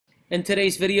In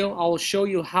today's video, I will show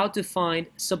you how to find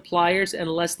suppliers in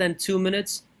less than 2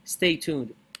 minutes. Stay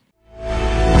tuned.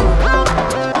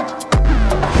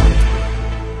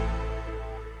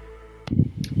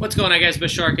 What's going on, guys?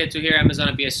 Bashar Ketu here,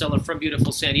 Amazon FBA seller from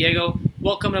beautiful San Diego.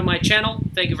 Welcome to my channel.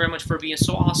 Thank you very much for being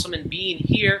so awesome and being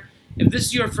here. If this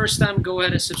is your first time, go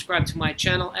ahead and subscribe to my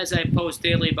channel as I post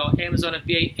daily about Amazon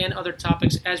FBA and other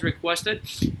topics as requested.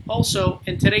 Also,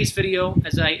 in today's video,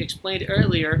 as I explained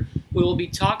earlier, we will be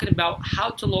talking about how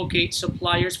to locate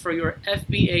suppliers for your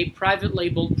FBA private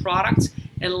label products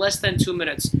in less than 2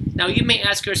 minutes. Now, you may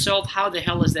ask yourself, how the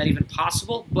hell is that even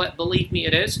possible? But believe me,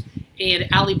 it is. And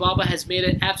Alibaba has made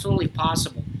it absolutely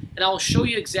possible. And I'll show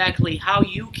you exactly how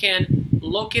you can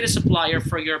locate a supplier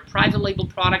for your private label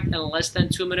product in less than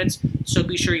 2 minutes. So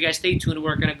be sure you guys stay tuned.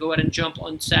 We're going to go ahead and jump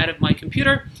inside of my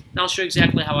computer, and I'll show you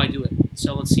exactly how I do it.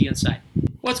 So let's see inside.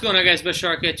 What's going on, guys?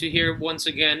 Bashar Ketu here once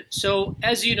again. So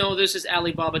as you know, this is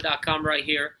Alibaba.com right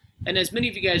here. And as many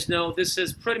of you guys know, this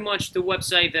is pretty much the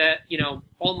website that,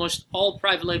 almost all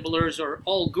private labelers or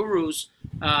all gurus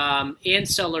and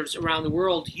sellers around the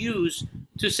world use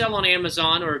to sell on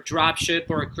Amazon or dropship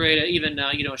or create even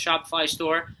a Shopify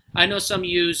store. I know some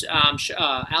use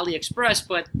AliExpress,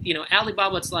 but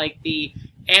Alibaba, it's like the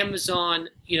Amazon,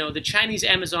 the Chinese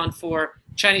Amazon for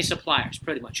Chinese suppliers,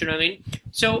 pretty much. You know what I mean?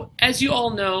 So as you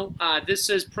all know, this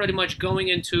is pretty much going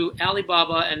into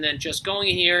Alibaba and then just going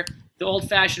in here the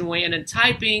old-fashioned way and then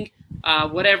typing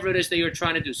whatever it is that you're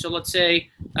trying to do. So let's say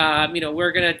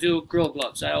we're gonna do grill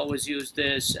gloves. I always use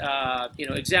this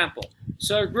example.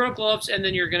 So grill gloves, and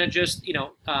then you're gonna just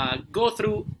go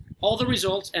through all the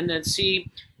results and then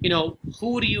see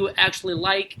who do you actually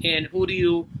like and who do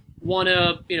you want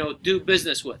to do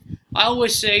business with. I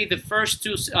always say the first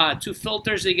two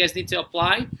filters that you guys need to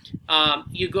apply.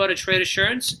 You go to Trade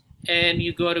Assurance and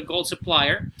you go to Gold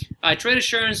Supplier. Trade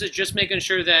Assurance is just making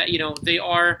sure that they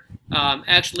are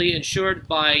actually insured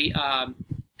by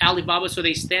Alibaba, so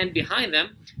they stand behind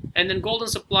them. And then Golden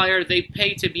Supplier, they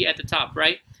pay to be at the top,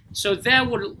 right? So that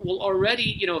will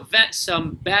already vet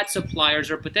some bad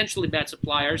suppliers or potentially bad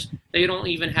suppliers that you don't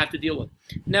even have to deal with.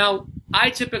 Now,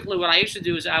 what I used to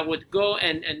do is I would go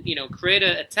and create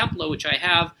a template, which I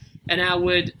have, and I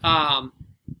would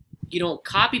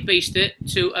copy paste it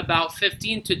to about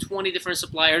 15 to 20 different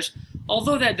suppliers.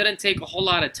 Although that didn't take a whole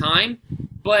lot of time,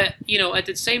 but at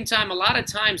the same time, a lot of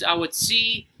times I would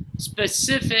see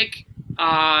specific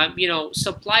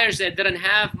suppliers that didn't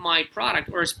have my product,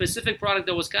 or a specific product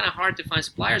that was kind of hard to find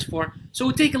suppliers for, so it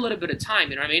would take a little bit of time,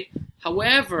 you know what I mean?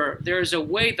 However, there's a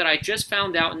way that I just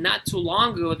found out not too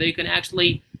long ago that you can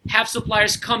actually have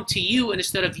suppliers come to you, and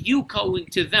instead of you going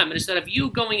to them, and instead of you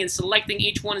going and selecting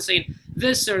each one and saying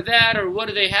this or that or what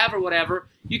do they have or whatever,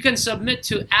 you can submit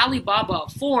to Alibaba a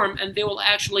form, and they will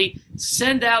actually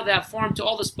send out that form to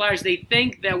all the suppliers they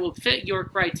think that will fit your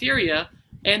criteria,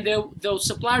 and those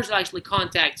suppliers will actually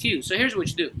contact you. So here's what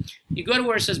you do. You go to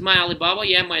where it says My Alibaba.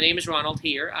 Yeah, my name is Ronald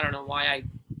here. I don't know why I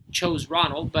chose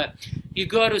Ronald, but you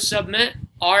go to Submit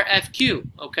RFQ,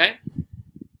 okay?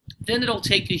 Then it'll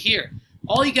take you here.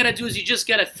 All you got to do is you just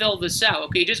got to fill this out,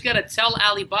 okay? You just got to tell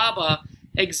Alibaba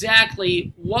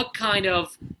exactly what kind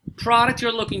of product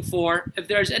you're looking for. If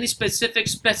there's any specific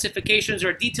specifications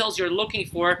or details you're looking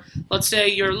for, let's say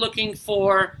you're looking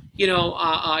for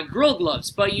grill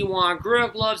gloves, but you want grill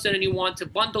gloves and then you want to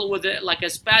bundle with it like a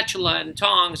spatula and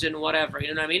tongs and whatever, you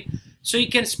know what I mean? So you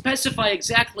can specify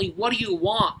exactly what do you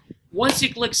want. Once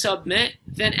you click submit,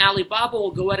 then Alibaba will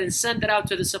go ahead and send it out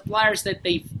to the suppliers that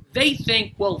they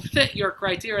think will fit your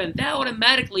criteria, and that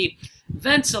automatically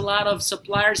vents a lot of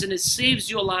suppliers, and it saves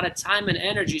you a lot of time and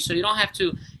energy. So you don't have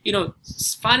to,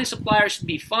 finding suppliers should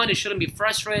be fun. It shouldn't be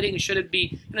frustrating. It shouldn't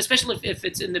be, and especially if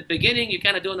it's in the beginning, you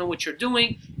kind of don't know what you're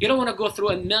doing. You don't want to go through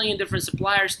a million different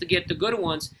suppliers to get the good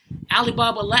ones.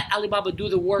 Let Alibaba do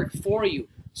the work for you.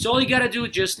 So all you got to do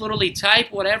is just literally type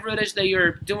whatever it is that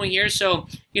you're doing here. So,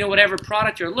 whatever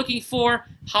product you're looking for,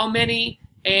 how many,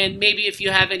 and maybe if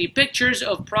you have any pictures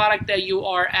of product that you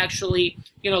are actually,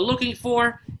 looking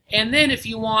for. And then if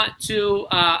you want to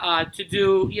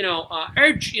do,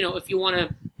 if you want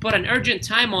to put an urgent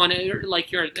time on it,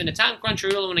 like you're in a time crunch or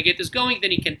you really want to get this going,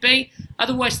 then you can pay.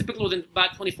 Otherwise, typically within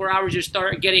about 24 hours, you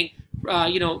start getting,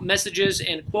 messages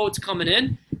and quotes coming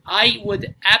in. I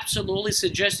would absolutely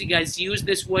suggest you guys use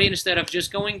this way instead of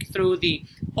just going through the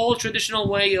old traditional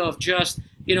way of just,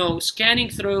 scanning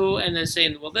through and then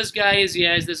saying, well, this guy is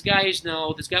yes, this guy is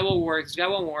no, this guy will work, this guy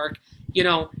won't work,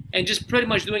 and just pretty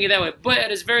much doing it that way. But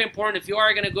it is very important if you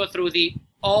are going to go through the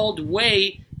old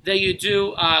way that you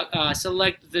do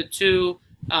select the two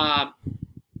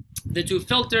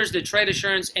filters, the Trade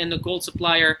Assurance and the Gold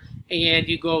Supplier, and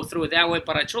you go through it that way.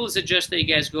 But I truly suggest that you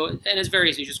guys go, and it's very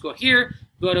easy. You just go here,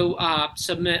 go to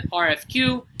submit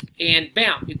RFQ, and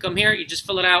bam, you come here, you just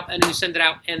fill it out, and then you send it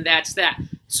out, and that's that.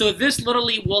 So this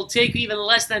literally will take even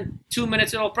less than 2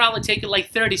 minutes. It'll probably take you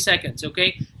like 30 seconds,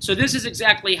 okay? So this is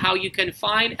exactly how you can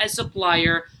find a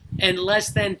supplier in less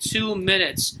than 2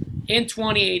 minutes in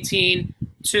 2018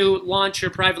 to launch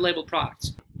your private label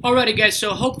products. Alrighty guys,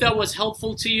 so hope that was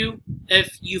helpful to you.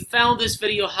 If you found this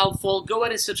video helpful, go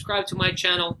ahead and subscribe to my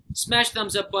channel, smash the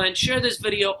thumbs up button, share this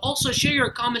video. Also share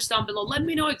your comments down below. Let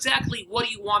me know exactly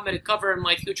what you want me to cover in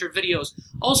my future videos.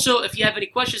 Also, if you have any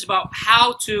questions about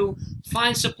how to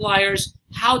find suppliers,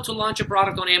 how to launch a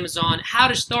product on Amazon, how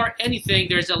to start anything,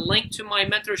 there's a link to my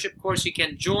mentorship course you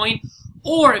can join.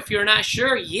 Or if you're not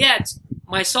sure yet,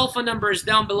 my cell phone number is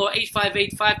down below,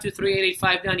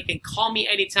 858-523-8859. You can call me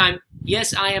anytime.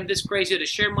 Yes, I am this crazy to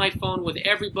share my phone with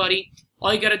everybody.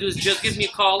 All you gotta do is just give me a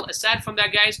call. Aside from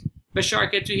that, guys,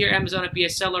 Bashar Katou here, Amazon FBA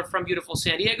seller from beautiful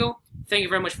San Diego. Thank you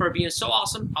very much for being so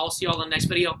awesome. I'll see you all in the next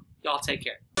video. Y'all take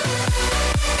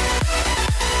care.